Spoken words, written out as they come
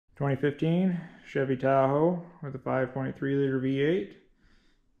2015 Chevy Tahoe with a 5.3 liter V8.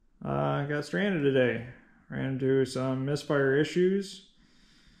 Got stranded today. Ran into some misfire issues.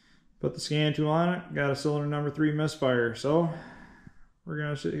 Put the scan tool on it. Got a cylinder number 3 misfire. So we're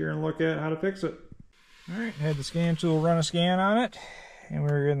going to sit here and look at how to fix it. Alright, had the scan tool run a scan on it. And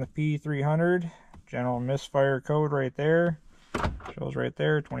we're getting the P300 general misfire code right there. Shows right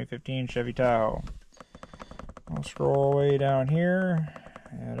there, 2015 Chevy Tahoe. I'll scroll way down here.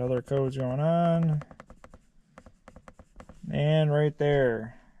 Add other codes going on. And right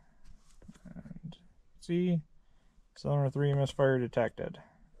there. And see, cylinder 3 misfire detected.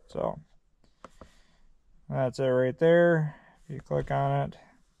 So that's it right there. If you click on it,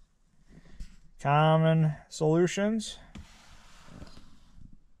 common solutions: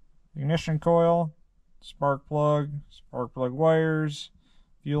 ignition coil, spark plug wires,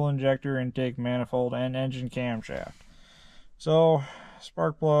 fuel injector, intake manifold, and engine camshaft. So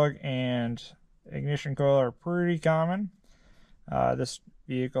spark plug and ignition coil are pretty common. This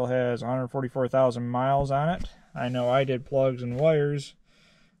vehicle has 144,000 miles on it. I know I did plugs and wires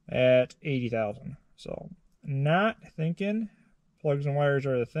at 80,000. So not thinking plugs and wires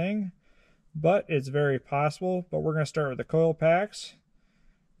are the thing, but it's very possible. But we're going to start with the coil packs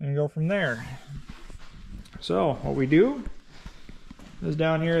and go from there. So what we do is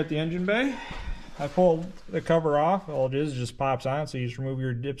down here at the engine bay, I pulled the cover off. All it is just pops on. So you just remove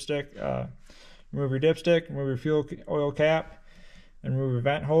your dipstick, remove your fuel oil cap, and remove your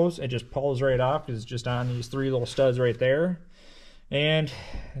vent hose. It just pulls right off because it's just on these 3 little studs right there. And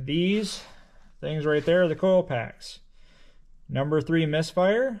these things right there are the coil packs. Number 3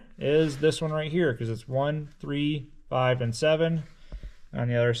 misfire is this one right here because it's 1, 3, 5, and 7. On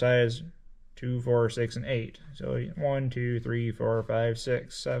the other side is 2, 4, 6, and 8. So 1, 2, 3, 4, 5,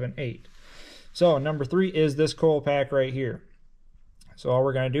 6, 7, 8. So number 3 is this coil pack right here. So all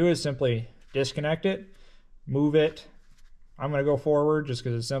we're going to do is simply disconnect it, move it. I'm going to go forward just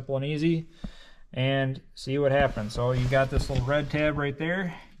because it's simple and easy, and see what happens. So you got this little red tab right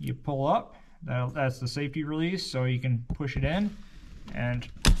there. You pull up. That's the safety release, so you can push it in and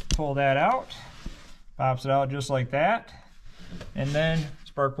pull that out. Pops it out just like that. And then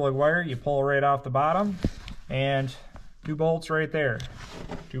spark plug wire, you pull right off the bottom, and 2 bolts right there.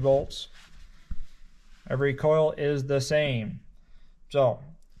 2 bolts. Every coil is the same. So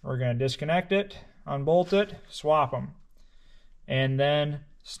we're going to disconnect it, unbolt it, swap them, and then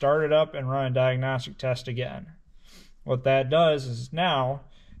start it up and run a diagnostic test again. What that does is now,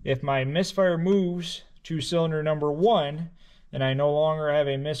 if my misfire moves to cylinder number 1 and I no longer have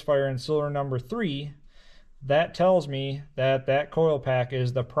a misfire in cylinder number 3, that tells me that that coil pack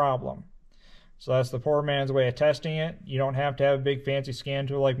is the problem. So that's the poor man's way of testing it. You don't have to have a big fancy scan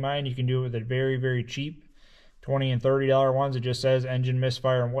tool like mine. You can do it with a very, very cheap $20 and $30 ones. It just says engine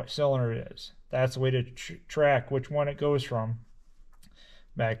misfire and what cylinder it is. That's the way to track which one it goes from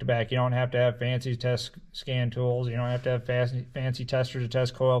back to back. You don't have to have fancy test scan tools. You don't have to have fancy testers to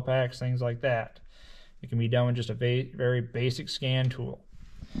test coil packs, things like that. It can be done with just a very basic scan tool.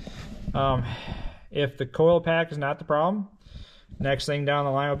 If the coil pack is not the problem, next thing down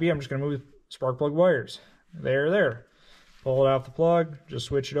the line will be I'm just going to move spark plug wires. There. Pull it off the plug, just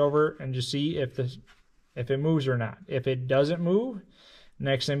switch it over, and just see if it moves or not. If it doesn't move,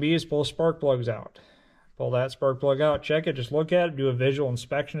 next thing is pull spark plugs out. Pull that spark plug out, check it, just look at it, do a visual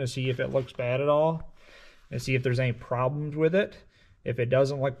inspection to see if it looks bad at all, and see if there's any problems with it. If it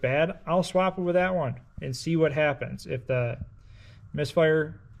doesn't look bad, I'll swap it with that one and see what happens. If the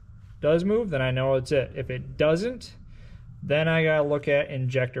misfire does move, then I know it's it. If it doesn't, then I gotta look at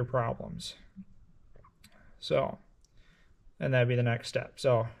injector problems. So, and that'd be the next step.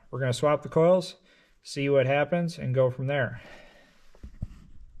 So we're gonna swap the coils, see what happens, and go from there.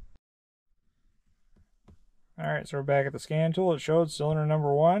 Alright, so we're back at the scan tool. It showed cylinder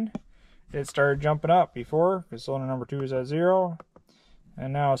number 1. It started jumping up before because cylinder number 2 is at 0.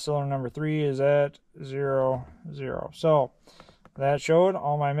 And now cylinder number 3 is at 0, 0. So that showed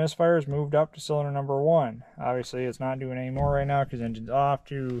all my misfires moved up to cylinder number 1. Obviously it's not doing any more right now because the engine's off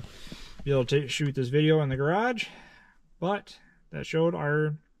to be able to shoot this video in the garage. But that showed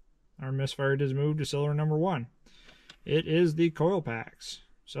our misfire does move to cylinder number 1. It is the coil packs.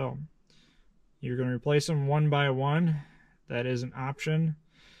 So you're going to replace them one by one. That is an option.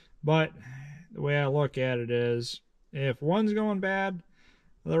 But the way I look at it is, if one's going bad,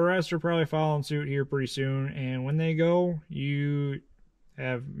 the rest are probably following suit here pretty soon. And when they go, you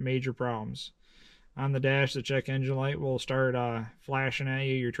have major problems. On the dash, the check engine light will start flashing at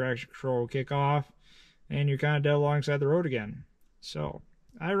you. Your traction control will kick off. And you're kind of dead alongside the road again. So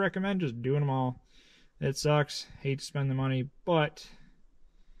I recommend just doing them all. It sucks. Hate to spend the money, but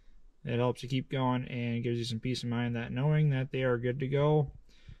It helps you keep going and gives you some peace of mind that knowing that they are good to go.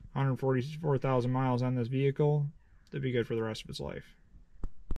 144,000 miles on this vehicle, they'll be good for the rest of its life.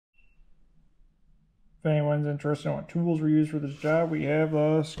 If anyone's interested in what tools we use for this job, we have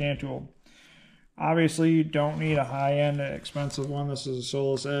a scan tool. Obviously, you don't need a high-end, expensive one. This is a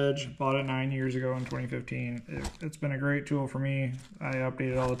Solus Edge. Bought it 9 years ago in 2015. It's been a great tool for me. I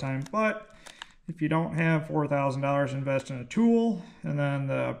update it all the time. But if you don't have $4,000 to invest in a tool, and then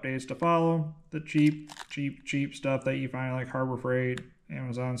the updates to follow, the cheap stuff that you find like Harbor Freight,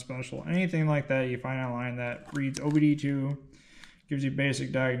 Amazon Special, anything like that you find online that reads OBD2, gives you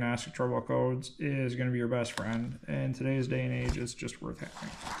basic diagnostic trouble codes, is going to be your best friend. In today's day and age, it's just worth having.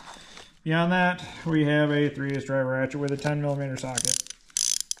 Beyond that, we have a 3/8 driver ratchet with a 10mm socket.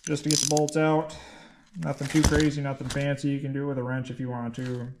 Just to get the bolts out. Nothing too crazy, nothing fancy. You can do it with a wrench if you want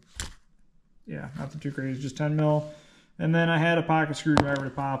to. Yeah, nothing too crazy, just 10mm. And then I had a pocket screwdriver to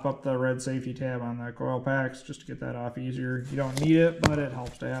pop up the red safety tab on the coil packs, just to get that off easier. You don't need it, but it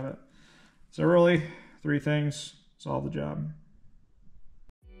helps to have it. So really, 3 things solve the job.